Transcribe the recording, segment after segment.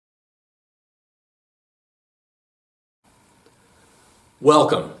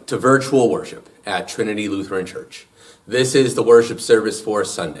Welcome to virtual worship at Trinity Lutheran Church. This is the worship service for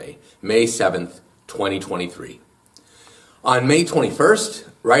Sunday, May 7th, 2023. On May 21st,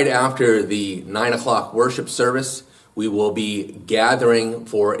 right after the 9 o'clock worship service, we will be gathering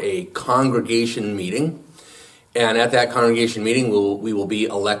for a congregation meeting. And at that congregation meeting, we will be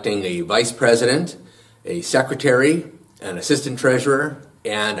electing a vice president, a secretary, an assistant treasurer,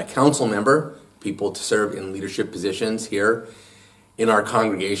 and a council member, people to serve in leadership positions here in our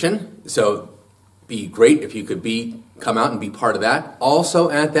congregation. So be great if you could come out and be part of that.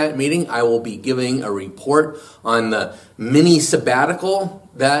 Also at that meeting, I will be giving a report on the mini sabbatical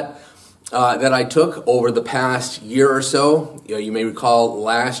that I took over the past year or so. You may recall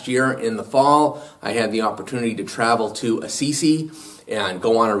last year in the fall, I had the opportunity to travel to Assisi and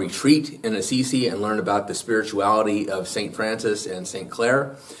go on a retreat in Assisi and learn about the spirituality of St. Francis and St.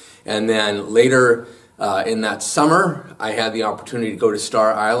 Clare. And then later in that summer, I had the opportunity to go to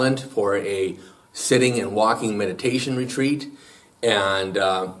Star Island for a sitting and walking meditation retreat. And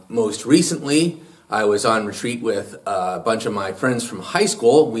most recently, I was on retreat with a bunch of my friends from high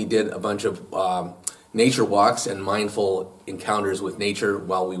school. We did a bunch of nature walks and mindful encounters with nature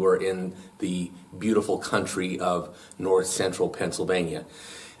while we were in the beautiful country of north central Pennsylvania.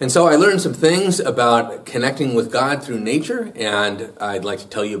 And so I learned some things about connecting with God through nature, and I'd like to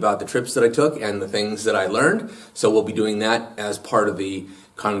tell you about the trips that I took and the things that I learned. So we'll be doing that as part of the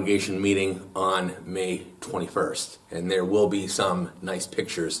congregation meeting on May 21st. And there will be some nice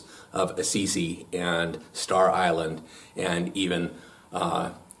pictures of Assisi and Star Island and even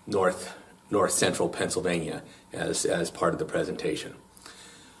north central Pennsylvania as part of the presentation.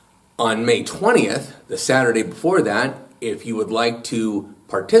 On May 20th, the Saturday before that, if you would like to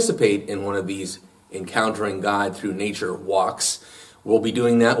participate in one of these Encountering God Through Nature walks, we'll be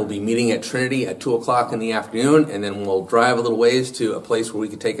doing that. We'll be meeting at Trinity at 2 o'clock in the afternoon, and then we'll drive a little ways to a place where we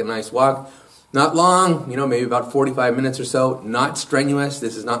could take a nice walk. Not long, maybe about 45 minutes or so. Not strenuous.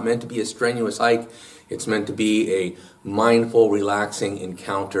 This is not meant to be a strenuous hike. It's meant to be a mindful, relaxing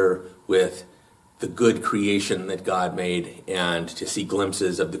encounter with the good creation that God made and to see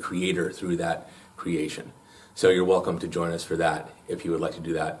glimpses of the Creator through that creation. So you're welcome to join us for that if you would like to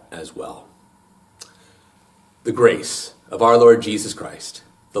do that as well. The grace of our Lord Jesus Christ,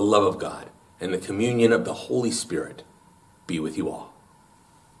 the love of God, and the communion of the Holy Spirit be with you all.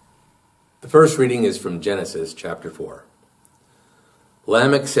 The first reading is from Genesis chapter 4.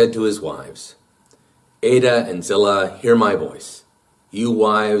 Lamech said to his wives, Adah and Zillah, hear my voice. You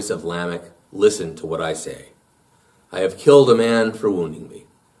wives of Lamech, listen to what I say. I have killed a man for wounding me,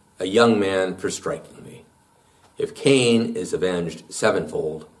 a young man for striking me. If Cain is avenged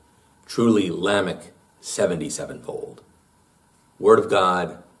sevenfold, truly Lamech 77-fold. Word of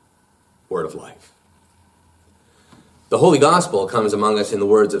God, word of life. The Holy Gospel comes among us in the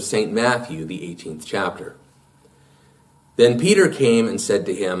words of St. Matthew, the 18th chapter. Then Peter came and said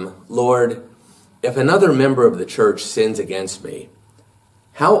to him, Lord, if another member of the church sins against me,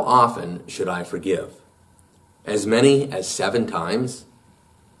 how often should I forgive? As many as 7 times?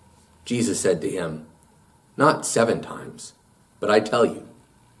 Jesus said to him, not 7 times, but I tell you,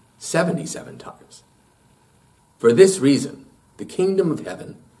 77 times. For this reason, the kingdom of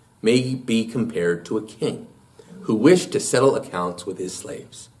heaven may be compared to a king who wished to settle accounts with his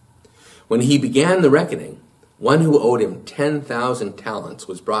slaves. When he began the reckoning, one who owed him 10,000 talents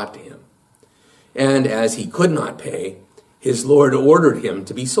was brought to him. And as he could not pay, his Lord ordered him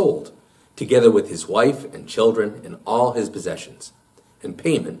to be sold, together with his wife and children and all his possessions, and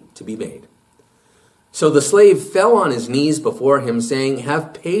payment to be made. So the slave fell on his knees before him, saying,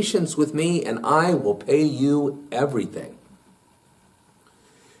 have patience with me, and I will pay you everything.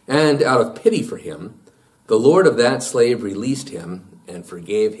 And out of pity for him, the Lord of that slave released him and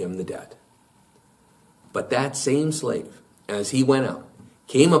forgave him the debt. But that same slave, as he went out,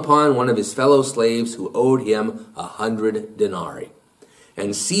 came upon one of his fellow slaves who owed him 100 denarii.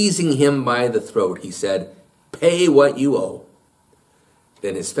 And seizing him by the throat, he said, pay what you owe.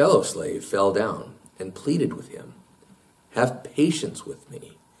 Then his fellow slave fell down and pleaded with him, have patience with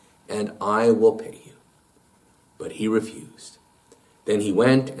me, and I will pay you. But he refused. Then he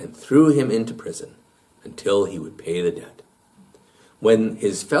went and threw him into prison until he would pay the debt. When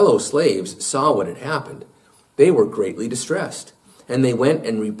his fellow slaves saw what had happened, they were greatly distressed, and they went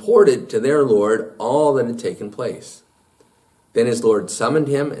and reported to their Lord all that had taken place. Then his Lord summoned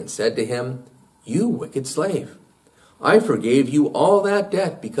him and said to him, you wicked slave, I forgave you all that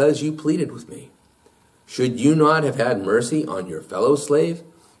debt because you pleaded with me. Should you not have had mercy on your fellow slave,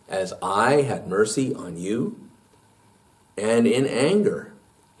 as I had mercy on you? And in anger,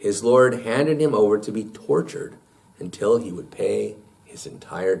 his Lord handed him over to be tortured until he would pay his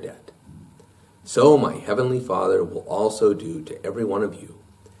entire debt. So my heavenly Father will also do to every one of you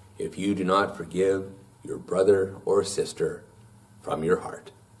if you do not forgive your brother or sister from your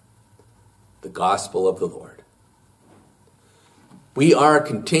heart. The Gospel of the Lord. We are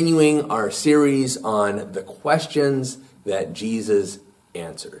continuing our series on the questions that Jesus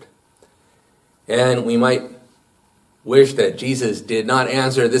answered. And we might wish that Jesus did not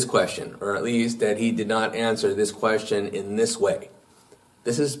answer this question, or at least that he did not answer this question in this way.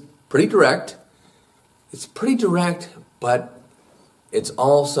 This is pretty direct. It's pretty direct, but it's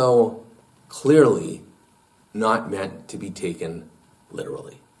also clearly not meant to be taken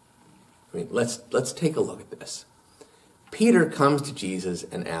literally. I mean, let's take a look at this. Peter comes to Jesus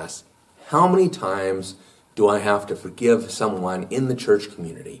and asks, how many times do I have to forgive someone in the church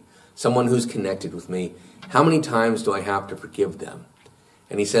community, someone who's connected with me? How many times do I have to forgive them?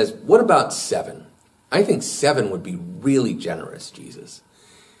 And he says, what about 7? I think 7 would be really generous, Jesus.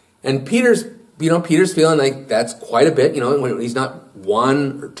 And Peter's feeling like that's quite a bit. He's not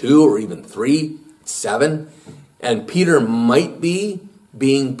 1 or 2 or even 3, 7. And Peter might be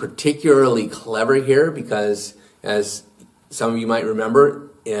being particularly clever here because, as some of you might remember,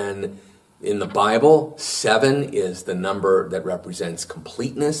 in the Bible, 7 is the number that represents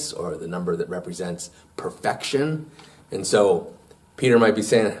completeness, or the number that represents perfection. And so Peter might be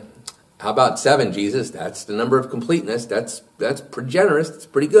saying, how about 7, Jesus? That's the number of completeness. That's pretty generous. It's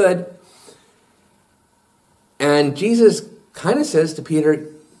pretty good. And Jesus kind of says to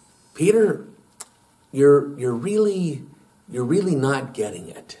Peter, you're really not getting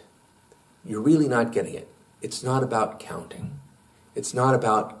it. You're really not getting it. It's not about counting. It's not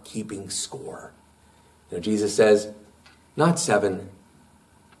about keeping score. Jesus says, not 7,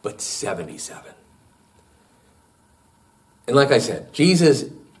 but 77. And like I said, Jesus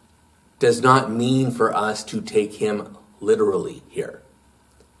does not mean for us to take him literally here.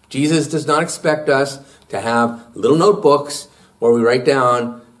 Jesus does not expect us to have little notebooks where we write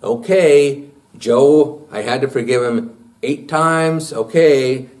down, okay, Joe, I had to forgive him 8 times,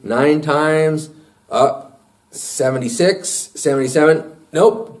 okay, 9 times, 76, 77.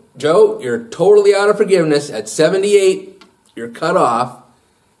 Nope, Joe, you're totally out of forgiveness. At 78, you're cut off.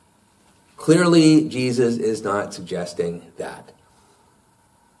 Clearly, Jesus is not suggesting that.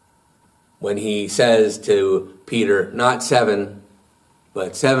 When he says to Peter, not 7,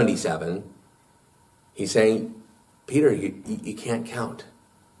 but 77, he's saying, Peter, you can't count.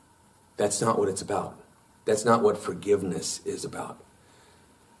 That's not what it's about. That's not what forgiveness is about.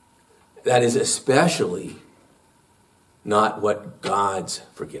 That is especially not what God's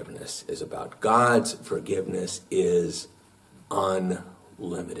forgiveness is about. God's forgiveness is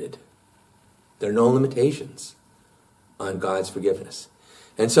unlimited. There are no limitations on God's forgiveness.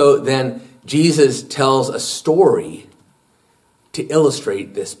 And so then Jesus tells a story to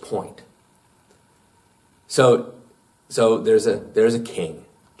illustrate this point. So there's a king,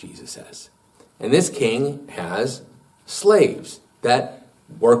 Jesus says. And this king has slaves that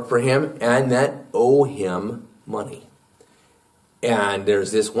work for him and that owe him money. And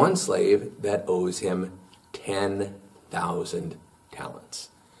there's this one slave that owes him 10,000 talents.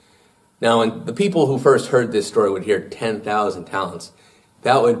 Now, when the people who first heard this story would hear 10,000 talents,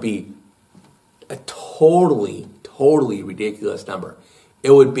 that would be a totally ridiculous number.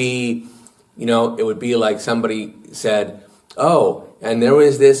 It would be, like somebody said, oh, and there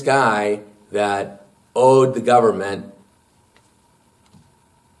was this guy that owed the government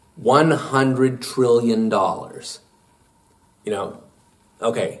 $100 trillion.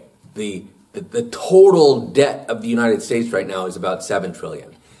 Okay, the total debt of the United States right now is about 7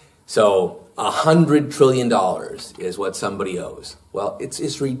 trillion. So $100 trillion is what somebody owes. Well,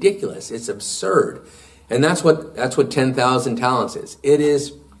 it's ridiculous. It's absurd. And that's what 10,000 talents is. It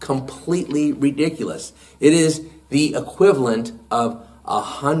is completely ridiculous. It is the equivalent of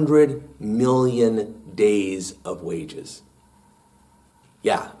 100 million days of wages.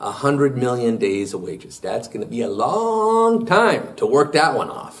 Yeah, 100 million days of wages. That's going to be a long time to work that one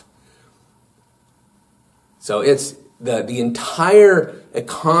off. So it's the entire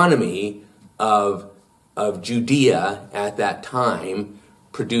economy of Judea at that time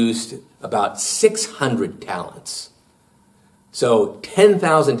produced about 600 talents. So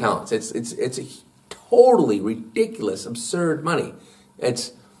 10,000 talents. It's a totally ridiculous, absurd money.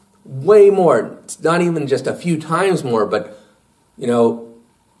 It's way more. It's not even just a few times more, but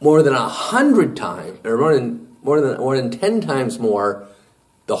more than 100 times, or more than 10 times more,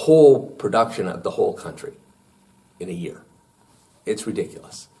 the whole production of the whole country in a year. It's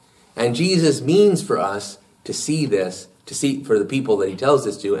ridiculous. And Jesus means for us to see this to see, for the people that he tells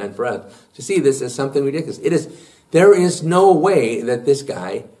this to, and for us, to see this as something ridiculous. There is no way that this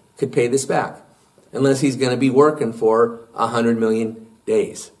guy could pay this back unless he's going to be working for 100 million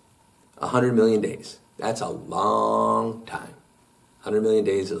days. 100 million days. That's a long time. 100 million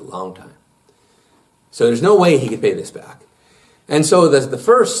days is a long time. So there's no way he could pay this back. And so the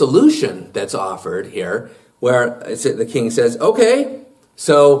first solution that's offered here, where the king says, okay,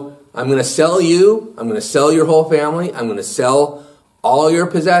 so I'm going to sell you, I'm going to sell your whole family, I'm going to sell all your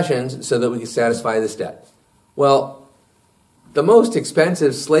possessions so that we can satisfy this debt. Well, the most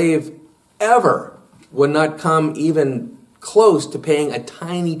expensive slave ever would not come even close to paying a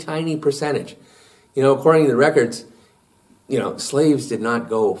tiny, tiny percentage. You know, according to the records, you know, slaves did not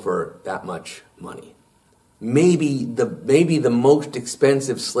go for that much money. Maybe the most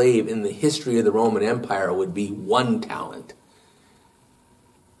expensive slave in the history of the Roman Empire would be 1 talent.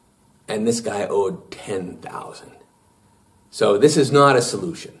 And this guy owed 10,000. So this is not a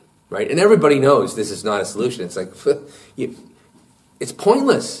solution, right? And everybody knows this is not a solution. It's like, it's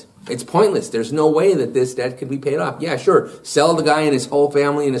pointless. It's pointless. There's no way that this debt can be paid off. Yeah, sure. Sell the guy and his whole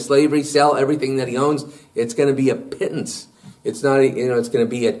family into slavery. Sell everything that he owns. It's going to be a pittance. It's not, it's going to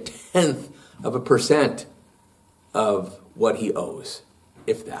be 0.1% of what he owes,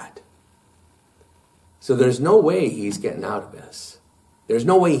 if that. So there's no way he's getting out of this. There's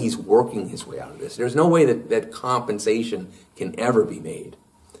no way he's working his way out of this. There's no way that compensation can ever be made.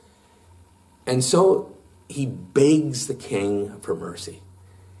 And so he begs the king for mercy.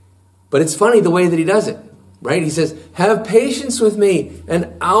 But it's funny the way that he does it, right? He says, have patience with me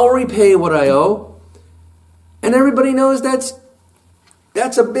and I'll repay what I owe. And everybody knows that's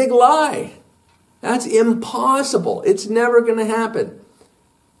a big lie. That's impossible. It's never going to happen.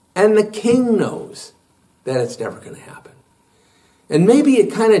 And the king knows that it's never going to happen. And maybe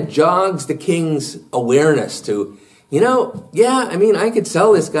it kind of jogs the king's awareness to, I could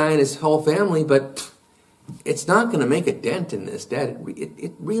sell this guy and his whole family, but it's not going to make a dent in this debt.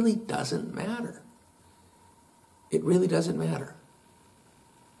 It really doesn't matter. It really doesn't matter.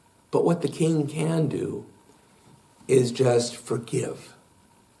 But what the king can do is just forgive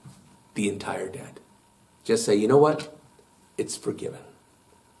the entire debt. Just say, you know what? It's forgiven.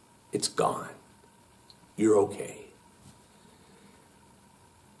 It's gone. You're okay.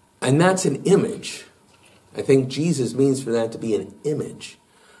 And that's an image. I think Jesus means for that to be an image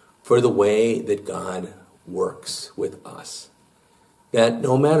for the way that God works with us. That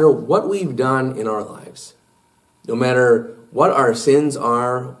no matter what we've done in our lives, no matter what our sins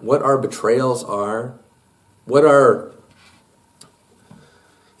are, what our betrayals are, what our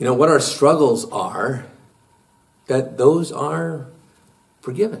struggles are, that those are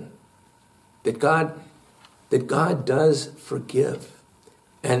forgiven. That God does forgive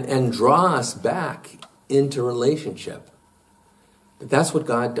and draw us back into relationship. That's what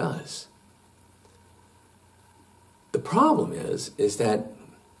God does. The problem is that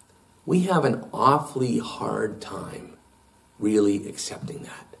we have an awfully hard time really accepting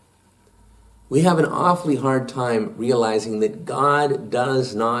that. We have an awfully hard time realizing that God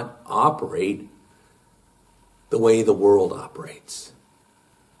does not operate the way the world operates.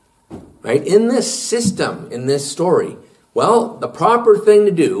 Right? In this system, in this story, well, the proper thing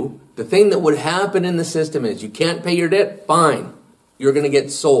to do, the thing that would happen in the system is you can't pay your debt, fine. You're going to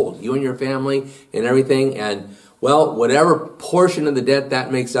get sold, you and your family and everything, and well, whatever portion of the debt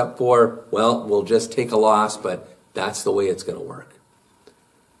that makes up for, well, we'll just take a loss, but that's the way it's going to work.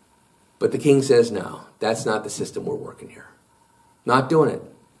 But the king says, no, that's not the system we're working here. Not doing it.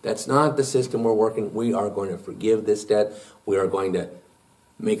 That's not the system we're working. We are going to forgive this debt. We are going to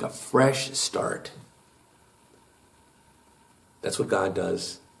make a fresh start. That's what God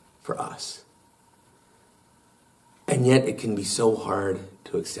does for us. And yet it can be so hard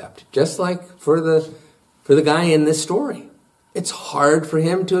to accept. Just like for the guy in this story. It's hard for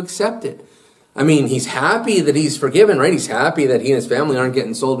him to accept it. I mean, he's happy that he's forgiven, right? He's happy that he and his family aren't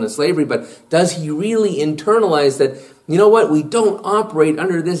getting sold into slavery, but does he really internalize that, you know what, we don't operate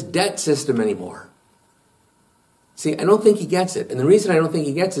under this debt system anymore? See, I don't think he gets it. And the reason I don't think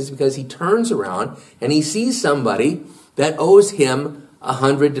he gets it is because he turns around and he sees somebody that owes him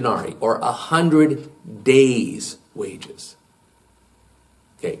 100 denarii, or 100 days' wages.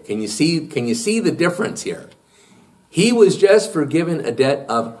 Okay, can you see the difference here? He was just forgiven a debt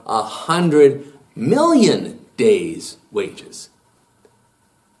of 100 million days' wages.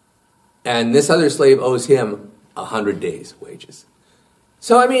 And this other slave owes him 100 days' wages.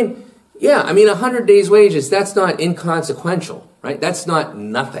 So, 100 days' wages, that's not inconsequential, right? That's not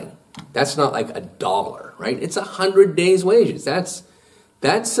nothing. That's not like $1, right? It's 100 days' wages. That's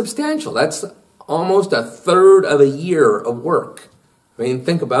substantial. That's almost a third of a year of work. I mean,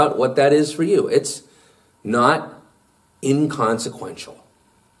 think about what that is for you. It's not inconsequential.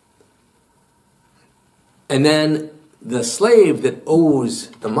 And then the slave that owes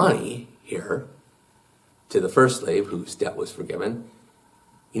the money here to the first slave whose debt was forgiven,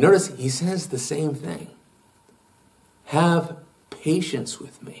 you notice he says the same thing. Have patience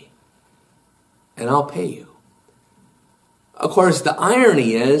with me, and I'll pay you. Of course, the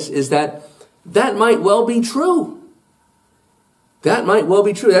irony is that might well be true. That might well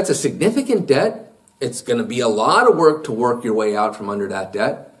be true. That's a significant debt. It's going to be a lot of work to work your way out from under that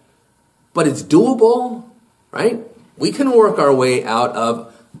debt. But it's doable, right? We can work our way out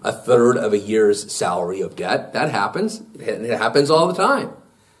of a third of a year's salary of debt. That happens. It happens all the time.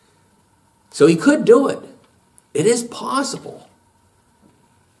 So he could do it. It is possible.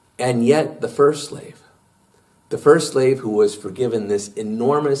 And yet the first slave who was forgiven this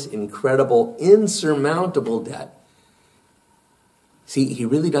enormous, incredible, insurmountable debt, see, he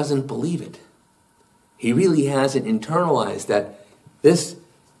really doesn't believe it. He really hasn't internalized that this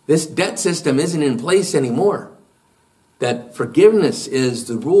debt system isn't in place anymore, that forgiveness is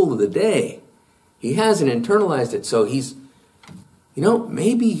the rule of the day. He hasn't internalized it, so he's,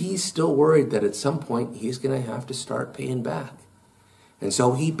 maybe he's still worried that at some point he's going to have to start paying back. And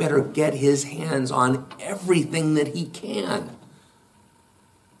so he better get his hands on everything that he can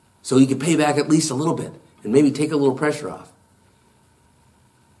so he can pay back at least a little bit and maybe take a little pressure off.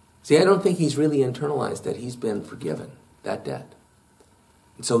 See, I don't think he's really internalized that he's been forgiven, that debt.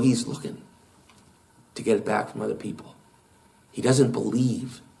 And so he's looking to get it back from other people. He doesn't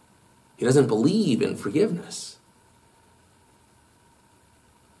believe. He doesn't believe in forgiveness.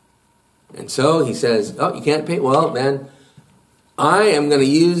 And so he says, oh, you can't pay? Well, then I am going to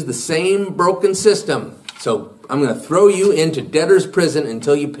use the same broken system. So I'm going to throw you into debtor's prison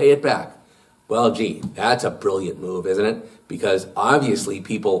until you pay it back. Well, gee, that's a brilliant move, isn't it? Because obviously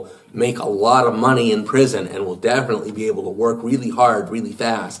people make a lot of money in prison and will definitely be able to work really hard, really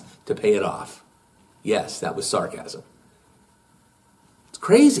fast to pay it off. Yes, that was sarcasm. It's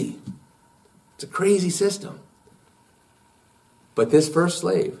crazy. It's a crazy system. But this first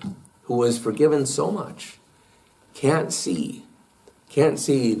slave, who was forgiven so much, can't see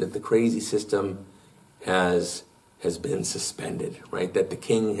that the crazy system has been suspended, right? That the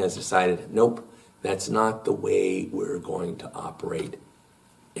king has decided, nope, that's not the way we're going to operate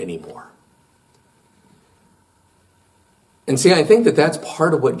anymore. And see, I think that that's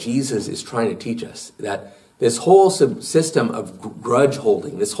part of what Jesus is trying to teach us, that this whole system of grudge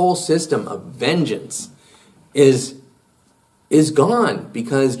holding, this whole system of vengeance is gone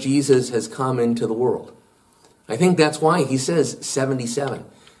because Jesus has come into the world. I think that's why he says 77,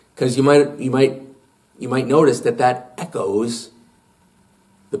 because you might notice that echoes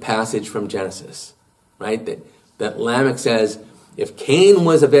the passage from Genesis, right? That Lamech says, if Cain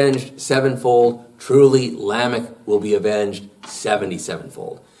was avenged sevenfold, truly Lamech will be avenged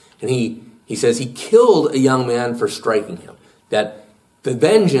 77-fold. And he says he killed a young man for striking him, that the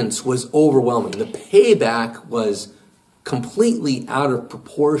vengeance was overwhelming. The payback was completely out of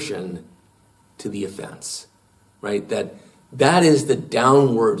proportion to the offense, right? That is the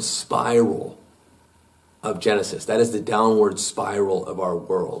downward spiral of Genesis. That is the downward spiral of our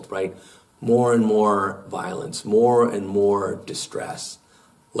world, right? More and more violence, more and more distress,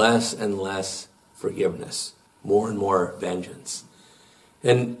 less and less forgiveness, more and more vengeance.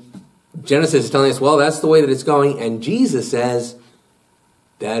 And Genesis is telling us, well, that's the way that it's going. And Jesus says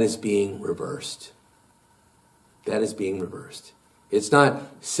that is being reversed. That is being reversed. It's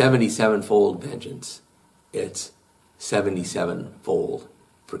not 77-fold vengeance. It's 77-fold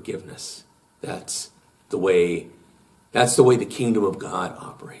forgiveness. That's the way the kingdom of God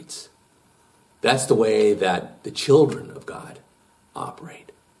operates. That's the way that the children of God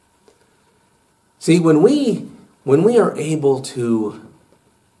operate. See, when we are able to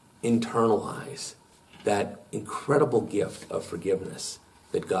internalize that incredible gift of forgiveness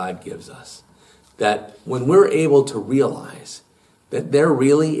that God gives us, that when we're able to realize that there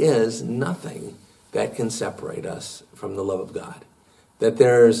really is nothing that can separate us from the love of God, that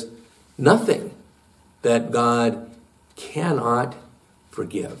there's nothing that God cannot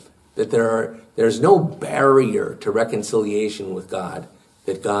forgive, that there's no barrier to reconciliation with God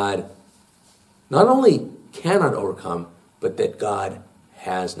that God not only cannot overcome, but that God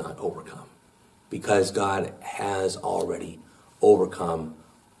has not overcome, because God has already overcome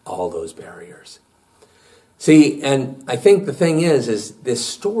all those barriers. See, and I think the thing is this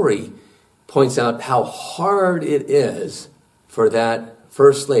story points out how hard it is for that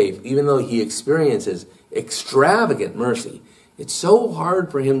first slave, even though he experiences extravagant mercy It's so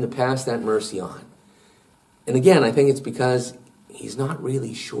hard for him to pass that mercy on. And again, I think it's because he's not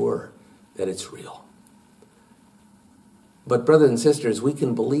really sure that it's real. But brothers and sisters, we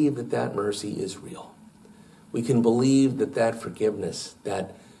can believe that that mercy is real. We can believe that that forgiveness,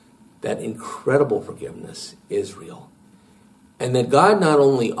 that incredible forgiveness is real. And that God not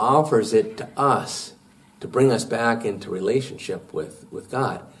only offers it to us to bring us back into relationship with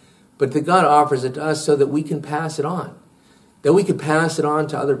God, but that God offers it to us so that we can pass it on. That we can pass it on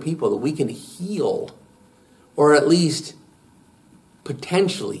to other people, that we can heal, or at least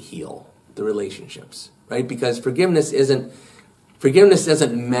potentially heal the relationships, right? Because forgiveness doesn't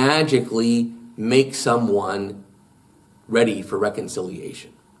magically make someone ready for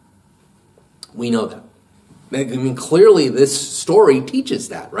reconciliation. We know that. I mean, clearly this story teaches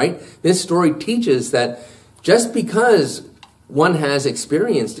that, right? This story teaches that just because one has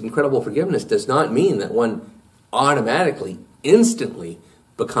experienced incredible forgiveness does not mean that one automatically, instantly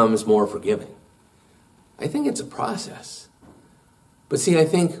becomes more forgiving. I think it's a process. But see, I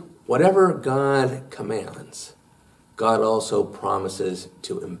think whatever God commands, God also promises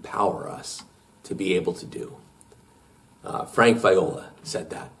to empower us to be able to do. Frank Viola said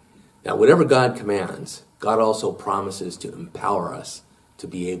that. Now, whatever God commands, God also promises to empower us to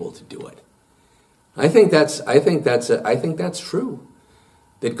be able to do it. I think that's true.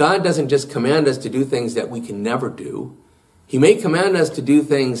 That God doesn't just command us to do things that we can never do. He may command us to do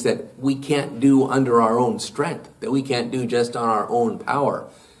things that we can't do under our own strength, that we can't do just on our own power.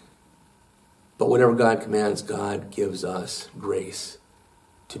 But whatever God commands, God gives us grace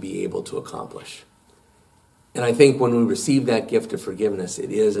to be able to accomplish. And I think when we receive that gift of forgiveness, it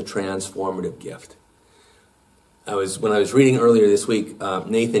is a transformative gift. When I was reading earlier this week,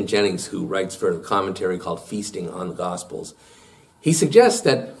 Nathan Jennings, who writes for a commentary called Feasting on the Gospels, he suggests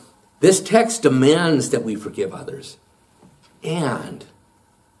that this text demands that we forgive others and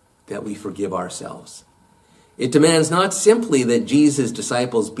that we forgive ourselves. It demands not simply that Jesus'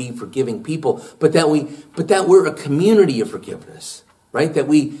 disciples be forgiving people, but that we're a community of forgiveness, right? That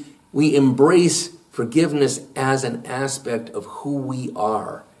we embrace forgiveness as an aspect of who we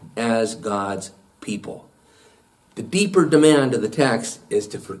are as God's people. The deeper demand of the text is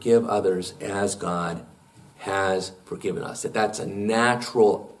to forgive others as God has forgiven us. That's a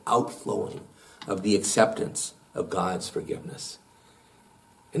natural outflowing of the acceptance of God's forgiveness.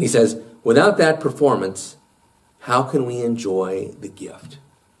 And he says, without that performance, how can we enjoy the gift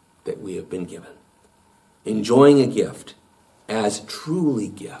that we have been given? Enjoying a gift as truly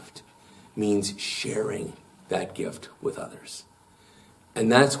gift means sharing that gift with others.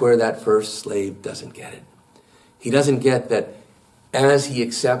 And that's where that first slave doesn't get it. He doesn't get that as he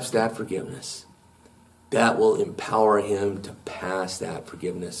accepts that forgiveness, that will empower him to pass that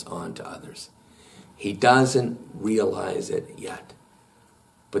forgiveness on to others. He doesn't realize it yet.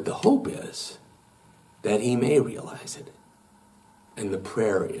 But the hope is that he may realize it. And the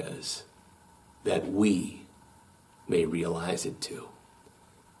prayer is that we may realize it too.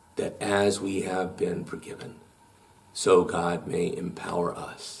 That as we have been forgiven, so God may empower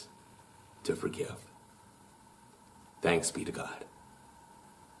us to forgive. Thanks be to God.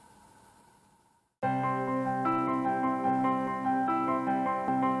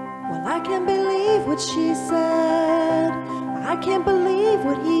 Well, I can't believe what she said. I can't believe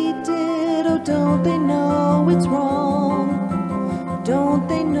what he did. Oh, don't they know it's wrong? Don't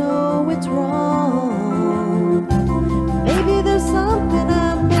they know it's wrong? Maybe there's something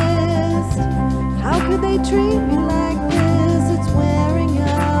I missed. How could they treat me like this? It's wearing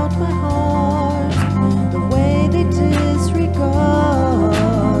out my heart, the way they disregard.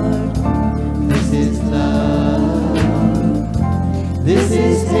 This is love. This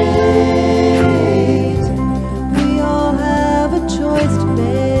is hate. We all have a choice to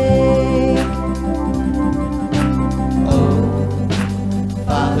make. Oh,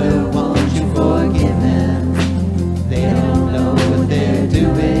 Father, won't you forgive them? They don't know what they're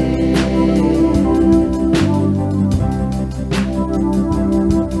doing.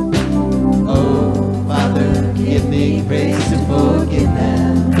 Oh, Father, give me grace to forgive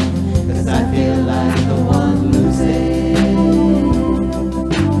them, 'cause I feel like the one losing.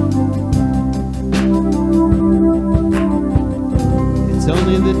 It's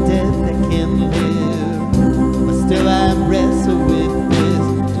only the dead that can live, but still I wrestle with this,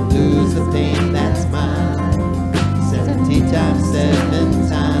 to lose the pain that's mine 70 times 7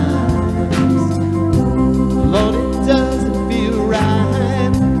 times. Lord, it doesn't feel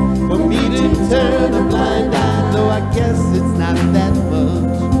right for me to turn a blind eye, though I guess it's not that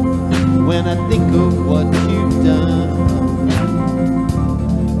much when I think of what you've done.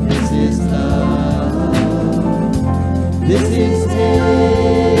 This is love. this is it.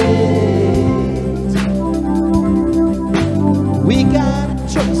 We got a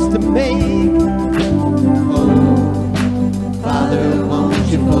choice to make. Oh, Father, won't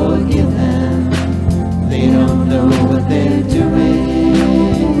you forgive them? They don't know what they're doing.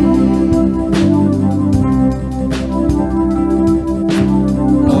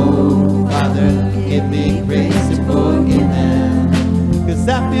 Oh, Father, give me grace to forgive them, 'cause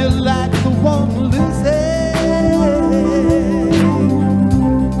I feel like the one losing.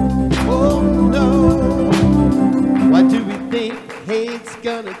 Oh no, why do we think hate's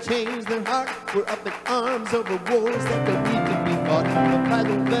gonna change their heart? We're up in arms over wars that don't need to be fought. But pride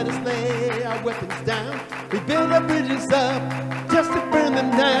don't let us lay our weapons down. We build our bridges up just to burn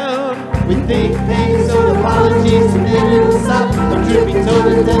them down. We think thanks or apologies and then it'll stop. Or truth be told,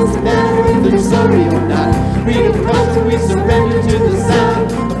 it doesn't matter if they're sorry or not. Freedom comes when we surrender to the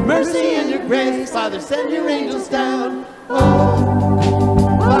sound of mercy and your grace. Father, send your angels down. Oh,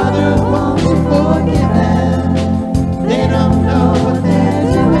 Father, won't you forgive them? They don't know what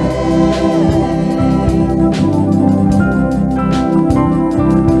they're doing.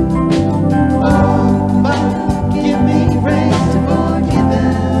 Oh, Father, give me grace to forgive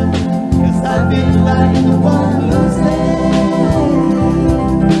them, 'cause I feel like the one losing.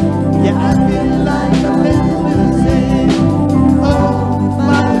 Yeah, I feel like I've been losing. Oh,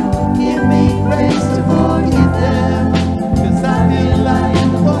 Father, give me grace to forgive them, 'cause I feel like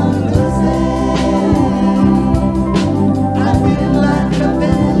the one losing. I feel like I've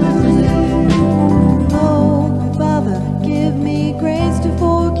been losing. Oh, Father, give me grace to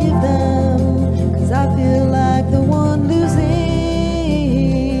forgive them, 'cause I feel like the one losing.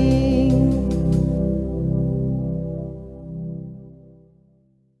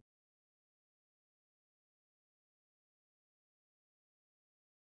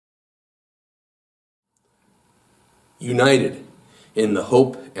 United in the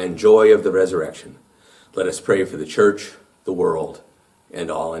hope and joy of the resurrection, let us pray for the church, the world,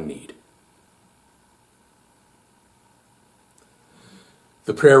 and all in need.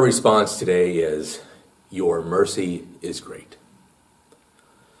 The prayer response today is, "Your mercy is great."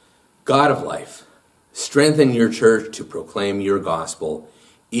 God of life, strengthen your church to proclaim your gospel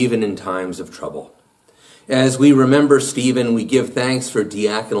even in times of trouble. As we remember Stephen, we give thanks for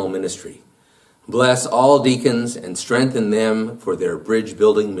diaconal ministry. Bless all deacons and strengthen them for their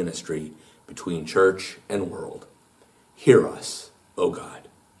bridge-building ministry between church and world. Hear us, O God.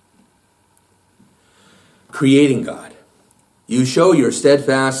 Creating God, you show your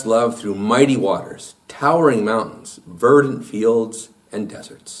steadfast love through mighty waters, towering mountains, verdant fields, and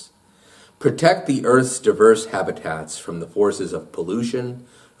deserts. Protect the earth's diverse habitats from the forces of pollution,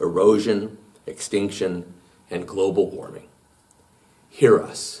 erosion, extinction, and global warming. Hear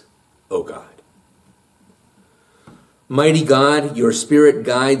us, O God. Mighty God, your Spirit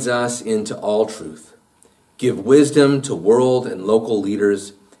guides us into all truth. Give wisdom to world and local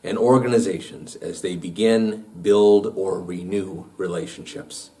leaders and organizations as they begin, build, or renew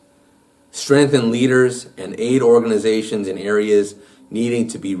relationships. Strengthen leaders and aid organizations in areas needing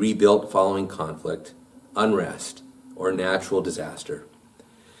to be rebuilt following conflict, unrest, or natural disaster.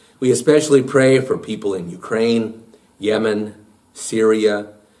 We especially pray for people in Ukraine, Yemen,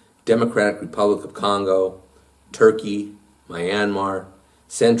 Syria, Democratic Republic of Congo, Turkey, Myanmar,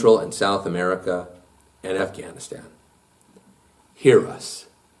 Central and South America, and Afghanistan. Hear us,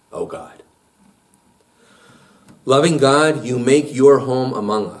 O God. Loving God, you make your home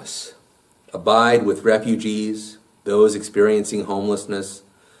among us. Abide with refugees, those experiencing homelessness,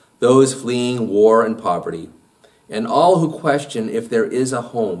 those fleeing war and poverty, and all who question if there is a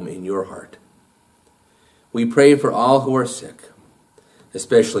home in your heart. We pray for all who are sick,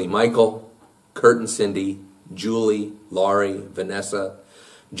 especially Michael, Kurt and Cindy, Julie, Laurie, Vanessa,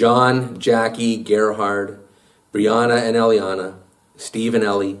 John, Jackie, Gerhard, Brianna and Eliana, Steve and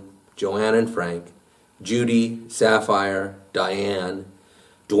Ellie, Joanne and Frank, Judy, Sapphire, Diane,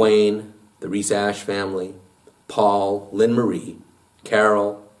 Dwayne, the Reese Ash family, Paul, Lynn Marie,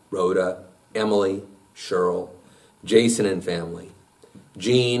 Carol, Rhoda, Emily, Cheryl, Jason and family,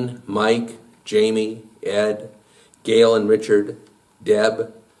 Jean, Mike, Jamie, Ed, Gail and Richard,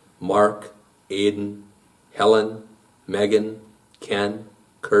 Deb, Mark, Aiden, Helen, Megan, Ken,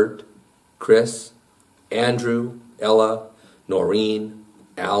 Kurt, Chris, Andrew, Ella, Noreen,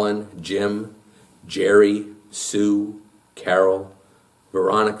 Alan, Jim, Jerry, Sue, Carol,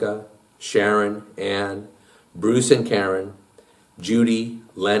 Veronica, Sharon, Ann, Bruce and Karen, Judy,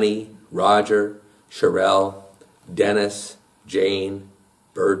 Lenny, Roger, Sherelle, Dennis, Jane,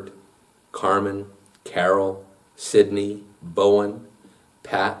 Bert, Carmen, Carol, Sydney, Bowen,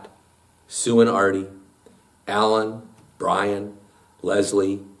 Pat, Sue and Artie, Alan, Brian,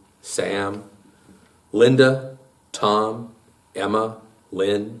 Leslie, Sam, Linda, Tom, Emma,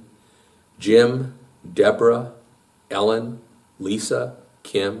 Lynn, Jim, Deborah, Ellen, Lisa,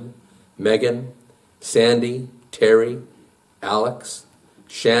 Kim, Megan, Sandy, Terry, Alex,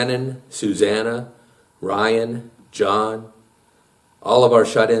 Shannon, Susanna, Ryan, John, all of our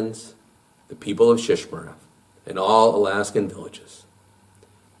shut-ins, the people of Shishmaref, and all Alaskan villages.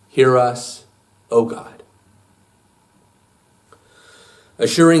 Hear us, O God.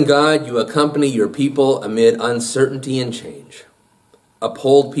 Assuring God, you accompany your people amid uncertainty and change.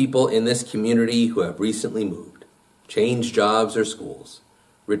 Uphold people in this community who have recently moved, changed jobs or schools,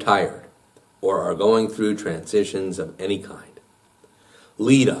 retired, or are going through transitions of any kind.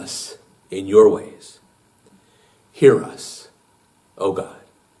 Lead us in your ways. Hear us, O God.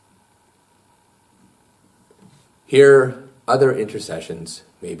 Here, other intercessions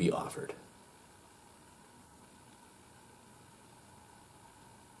may be offered.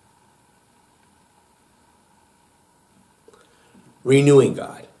 Renewing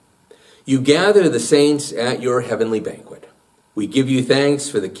God. You gather the saints at your heavenly banquet. We give you thanks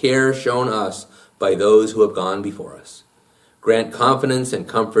for the care shown us by those who have gone before us. Grant confidence and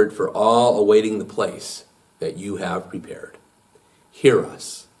comfort for all awaiting the place that you have prepared. Hear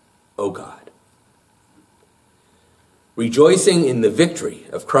us, O God. Rejoicing in the victory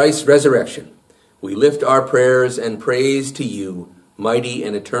of Christ's resurrection, we lift our prayers and praise to you, mighty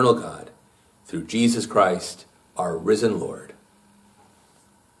and eternal God, through Jesus Christ, our risen Lord.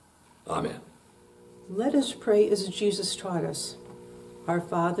 Amen. Let us pray as Jesus taught us. Our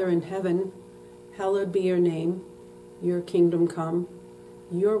Father in heaven, hallowed be your name. Your kingdom come,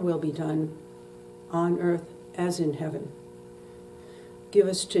 your will be done, on earth as in heaven. Give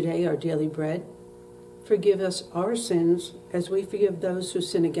us today our daily bread. Forgive us our sins as we forgive those who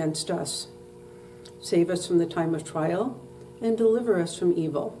sin against us. Save us from the time of trial and deliver us from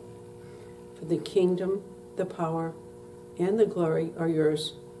evil. For the kingdom, the power, and the glory are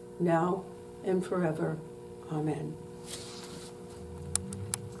yours, now and forever. Amen.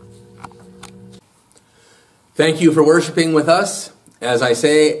 Thank you for worshiping with us. As I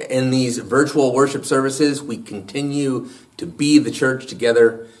say, in these virtual worship services, we continue to be the church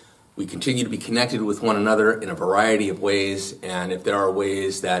together. We continue to be connected with one another in a variety of ways. And if there are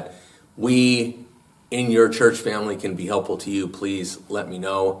ways that we in your church family can be helpful to you, please let me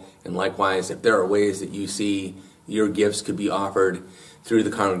know. And likewise, if there are ways that you see your gifts could be offered through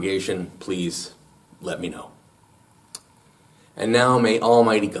the congregation, please let me know. And now may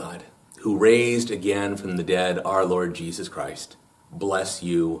Almighty God, who raised again from the dead our Lord Jesus Christ, bless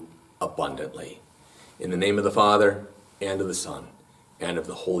you abundantly. In the name of the Father, and of the Son, and of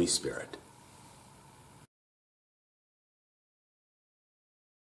the Holy Spirit.